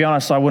 and to be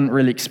honest, I wouldn't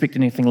really expect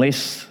anything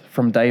less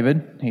from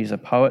David. He's a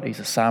poet, he's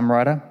a psalm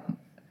writer.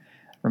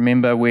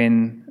 Remember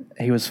when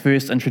he was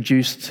first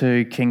introduced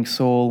to King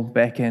Saul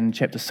back in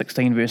chapter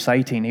 16, verse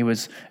 18, he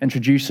was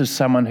introduced as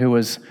someone who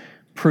was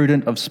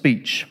prudent of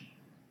speech.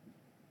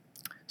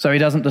 So he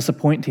doesn't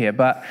disappoint here.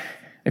 But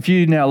if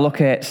you now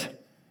look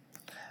at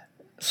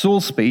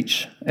Saul's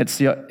speech, it's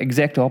the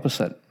exact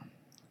opposite.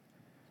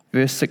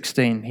 Verse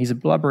 16, he's a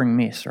blubbering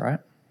mess, right?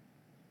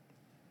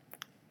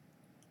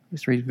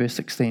 Let's read verse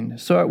 16.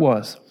 So it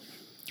was,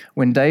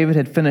 when David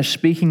had finished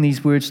speaking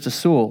these words to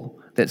Saul,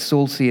 that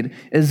Saul said,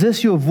 is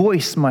this your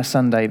voice, my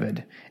son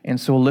David? And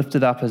Saul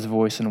lifted up his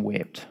voice and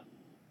wept.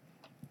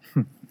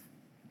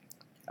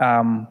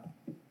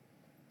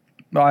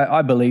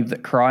 I believe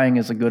that crying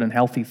is a good and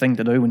healthy thing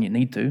to do when you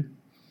need to.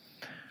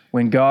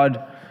 When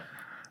God,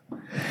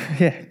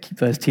 keep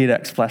those tear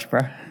ducts flush,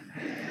 bro.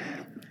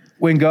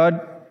 When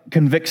God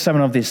convicts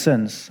someone of their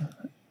sins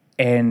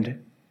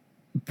and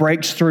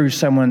breaks through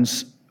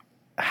someone's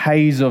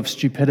haze of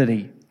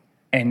stupidity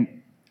and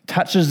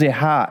touches their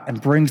heart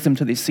and brings them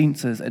to their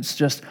senses,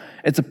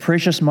 it's a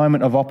precious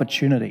moment of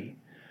opportunity.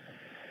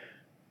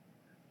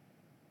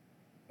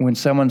 when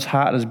someone's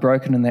heart is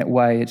broken in that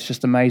way, it's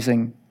just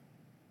amazing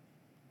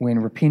when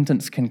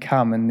repentance can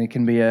come and there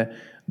can be a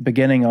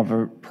beginning of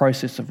a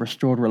process of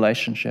restored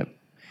relationship.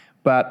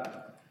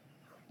 But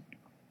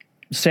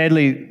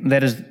sadly,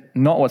 that is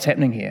not what's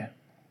happening here.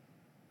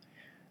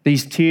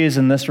 These tears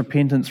and this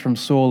repentance from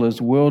Saul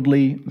is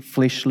worldly,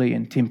 fleshly,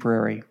 and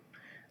temporary.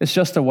 It's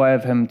just a way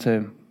of him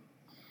to,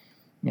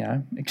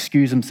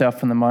 excuse himself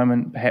from the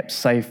moment, perhaps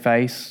save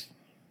face.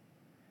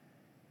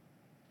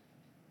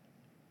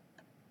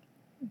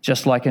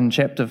 Just like in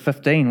chapter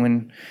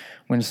 15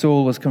 when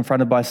Saul was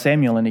confronted by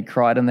Samuel and he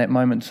cried in that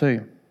moment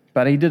too.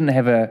 But he didn't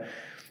have a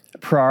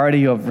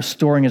priority of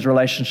restoring his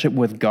relationship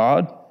with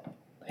God.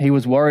 He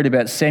was worried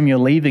about Samuel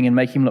leaving and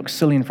making him look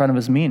silly in front of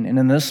his men. And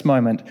in this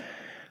moment,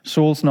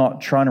 Saul's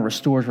not trying to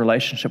restore his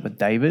relationship with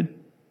David.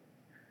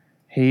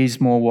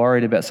 He's more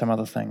worried about some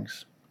other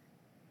things.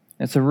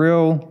 It's a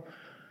real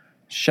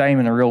shame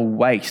and a real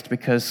waste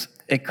because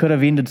it could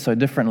have ended so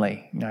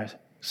differently.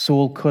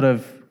 Saul could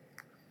have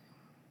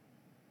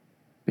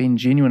been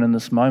genuine in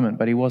this moment,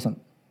 but he wasn't.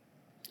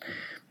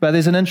 But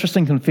there's an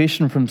interesting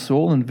confession from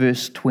Saul in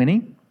verse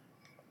 20.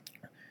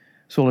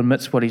 Saul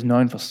admits what he's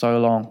known for so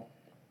long.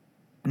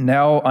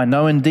 Now I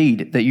know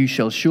indeed that you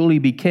shall surely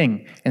be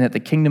king, and that the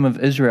kingdom of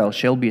Israel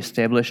shall be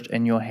established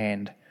in your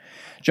hand.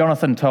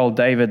 Jonathan told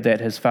David that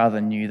his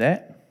father knew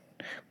that.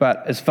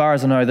 But as far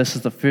as I know, this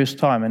is the first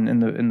time, and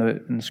in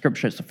the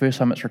scripture, it's the first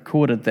time it's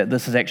recorded that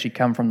this has actually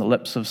come from the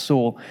lips of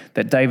Saul,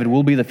 that David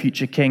will be the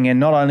future king, and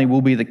not only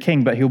will be the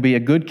king, but he'll be a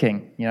good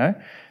king.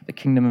 The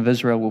kingdom of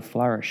Israel will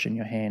flourish in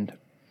your hand.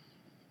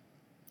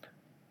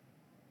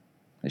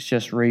 Let's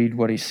just read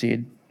what he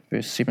said,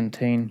 verse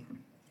 17.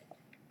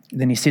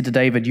 Then he said to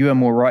David, you are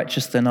more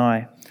righteous than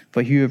I,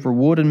 for you have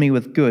rewarded me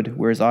with good,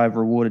 whereas I have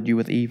rewarded you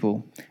with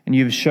evil. And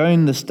you have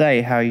shown this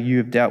day how you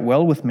have dealt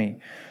well with me.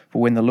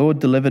 For when the Lord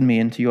delivered me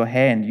into your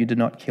hand, you did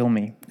not kill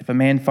me. If a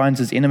man finds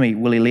his enemy,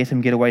 will he let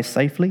him get away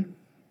safely?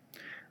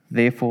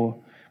 Therefore,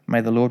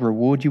 may the Lord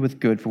reward you with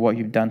good for what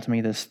you've done to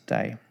me this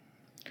day.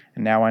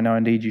 And now I know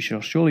indeed you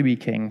shall surely be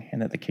king,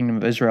 and that the kingdom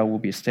of Israel will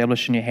be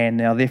established in your hand.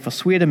 Now therefore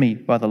swear to me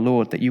by the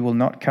Lord that you will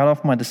not cut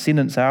off my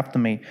descendants after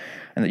me,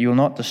 and that you will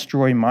not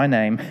destroy my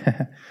name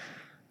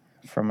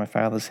from my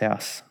father's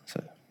house.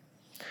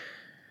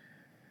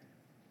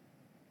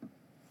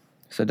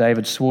 So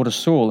David swore to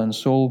Saul, and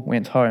Saul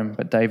went home,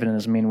 but David and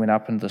his men went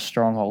up into the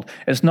stronghold.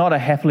 It's not a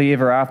happily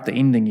ever after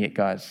ending yet,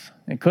 guys.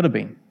 It could have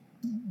been,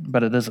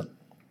 but it isn't.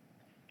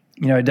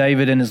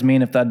 David and his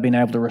men, if they'd been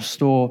able to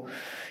restore,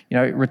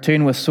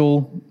 return with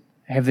Saul,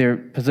 have their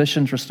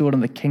positions restored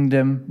in the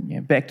kingdom,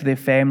 back to their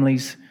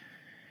families,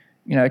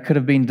 it could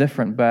have been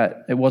different,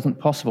 but it wasn't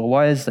possible.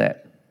 Why is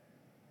that?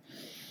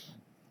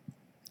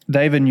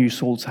 David knew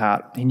Saul's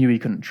heart. He knew he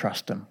couldn't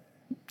trust him.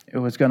 It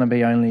was going to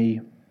be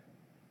only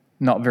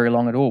not very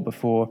long at all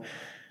before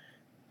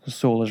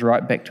Saul is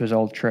right back to his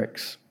old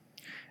tricks.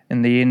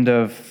 In the end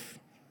of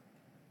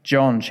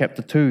John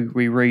chapter 2,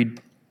 we read,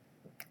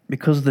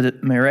 because of the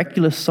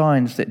miraculous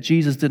signs that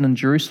Jesus did in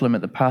Jerusalem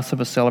at the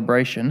Passover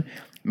celebration,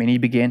 many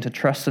began to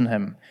trust in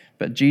him.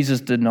 But Jesus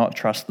did not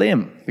trust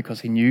them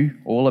because he knew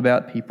all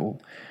about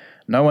people.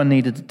 No one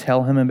needed to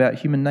tell him about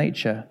human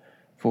nature,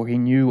 for he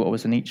knew what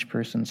was in each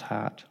person's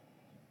heart.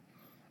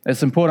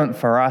 It's important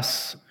for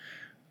us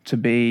to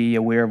be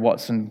aware of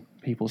what's in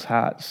people's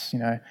hearts.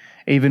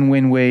 Even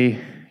when we're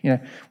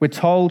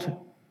told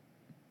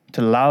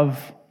to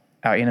love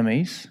our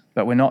enemies,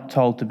 but we're not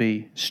told to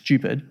be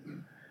stupid.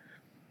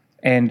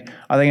 And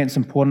I think it's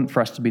important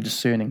for us to be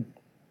discerning,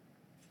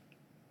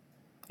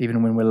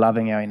 even when we're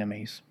loving our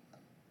enemies.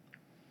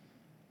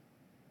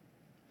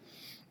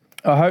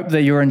 I hope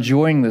that you're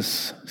enjoying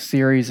this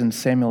series in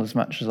Samuel as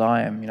much as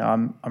I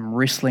am. I'm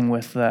wrestling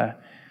with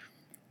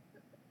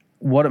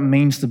what it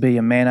means to be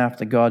a man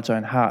after God's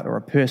own heart, or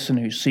a person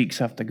who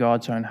seeks after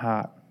God's own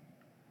heart.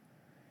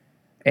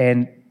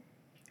 And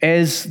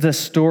as this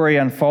story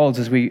unfolds,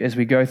 as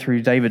we go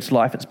through David's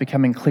life, it's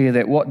becoming clear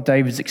that what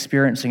David's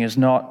experiencing is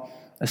not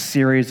a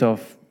series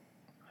of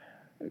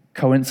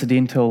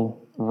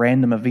coincidental,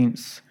 random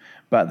events,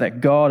 but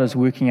that God is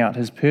working out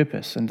his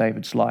purpose in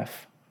David's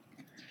life.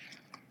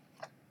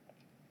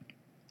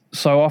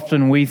 So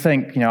often we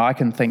think, I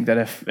can think that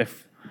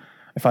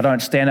if I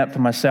don't stand up for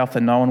myself,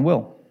 then no one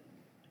will.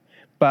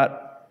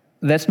 But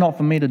that's not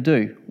for me to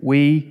do.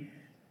 We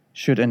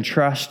should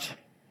entrust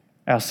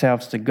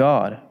ourselves to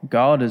God.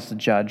 God is the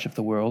judge of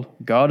the world.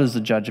 God is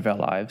the judge of our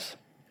lives.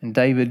 And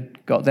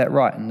David got that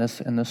right in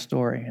this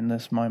story, in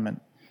this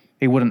moment.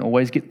 He wouldn't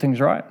always get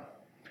things right.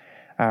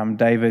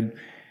 David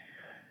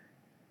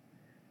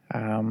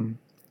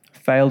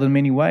failed in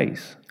many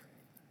ways.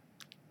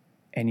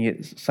 And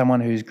yet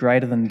someone who's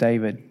greater than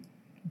David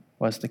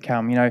was to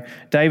come.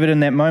 David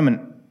in that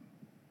moment,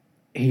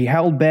 he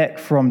held back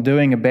from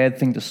doing a bad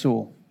thing to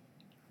Saul,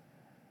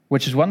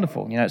 which is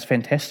wonderful. It's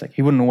fantastic.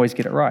 He wouldn't always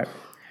get it right.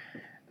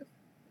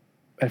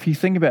 But if you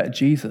think about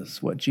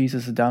Jesus, what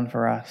Jesus has done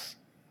for us,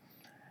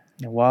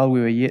 while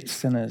we were yet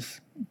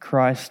sinners,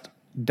 Christ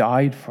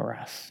died for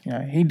us.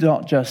 He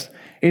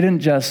didn't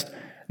just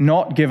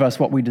not give us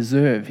what we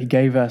deserve. He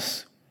gave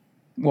us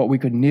what we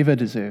could never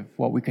deserve,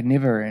 what we could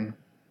never earn.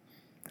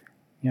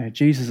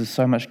 Jesus is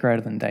so much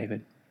greater than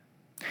David.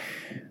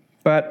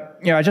 But,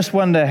 I just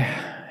wonder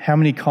how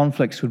many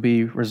conflicts would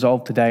be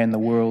resolved today in the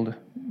world,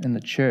 in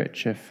the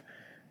church, if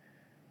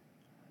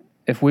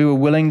we were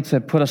willing to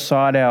put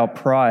aside our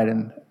pride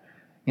and,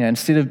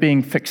 instead of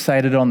being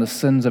fixated on the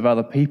sins of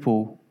other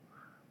people,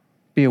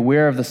 be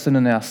aware of the sin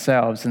in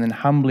ourselves and then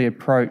humbly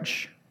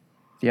approach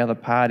the other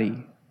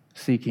party,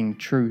 seeking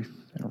truth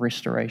and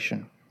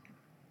restoration.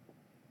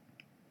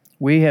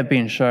 We have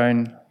been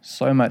shown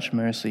so much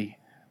mercy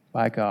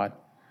by God.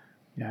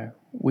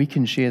 We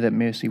can share that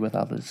mercy with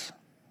others.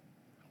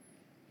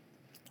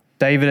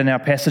 David in our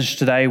passage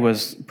today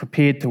was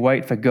prepared to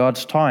wait for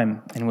God's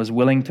time and was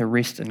willing to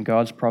rest in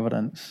God's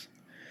providence.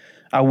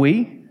 Are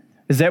we?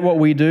 Is that what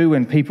we do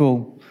when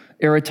people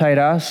irritate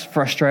us,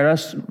 frustrate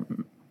us,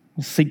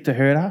 seek to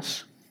hurt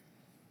us?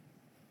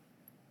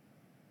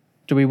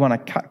 Do we want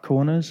to cut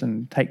corners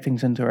and take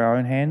things into our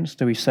own hands?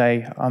 Do we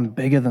say, I'm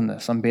bigger than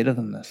this, I'm better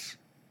than this?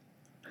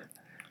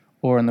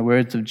 Or in the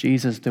words of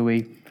Jesus, do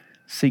we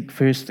seek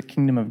first the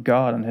kingdom of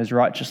God and his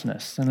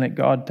righteousness and let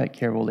God take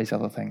care of all these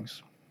other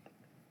things?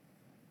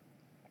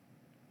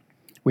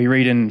 We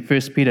read in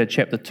 1 Peter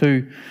chapter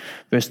 2,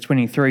 verse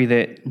 23,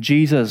 that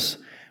Jesus,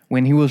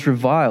 when he was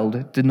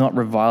reviled, did not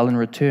revile in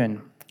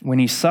return. When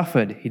he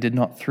suffered, he did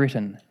not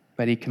threaten,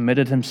 but he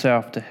committed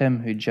himself to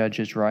him who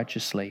judges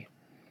righteously.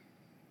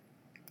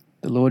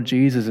 The Lord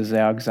Jesus is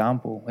our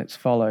example. Let's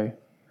follow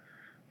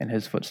in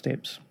his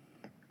footsteps.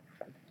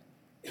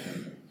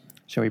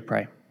 Shall we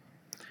pray?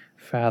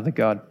 Father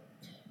God,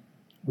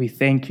 we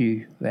thank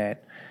you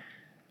that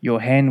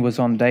your hand was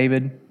on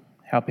David,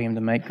 helping him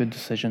to make good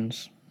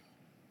decisions.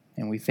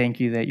 And we thank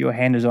you that your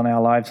hand is on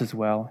our lives as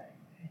well.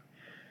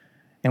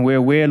 And we're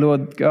aware,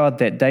 Lord God,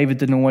 that David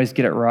didn't always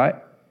get it right,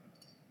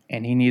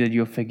 and he needed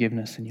your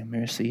forgiveness and your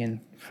mercy.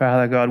 And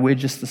Father God, we're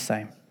just the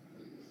same.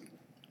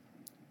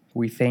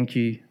 We thank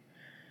you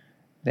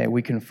that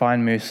we can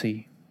find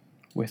mercy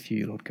with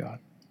you, Lord God.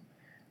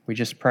 We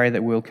just pray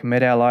that we'll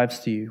commit our lives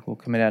to you, we'll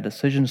commit our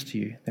decisions to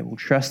you, that we'll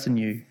trust in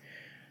you.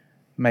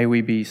 May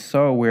we be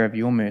so aware of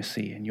your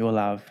mercy and your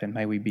love, and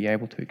may we be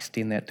able to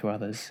extend that to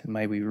others, and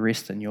may we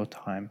rest in your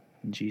time.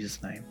 In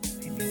Jesus' name,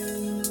 amen.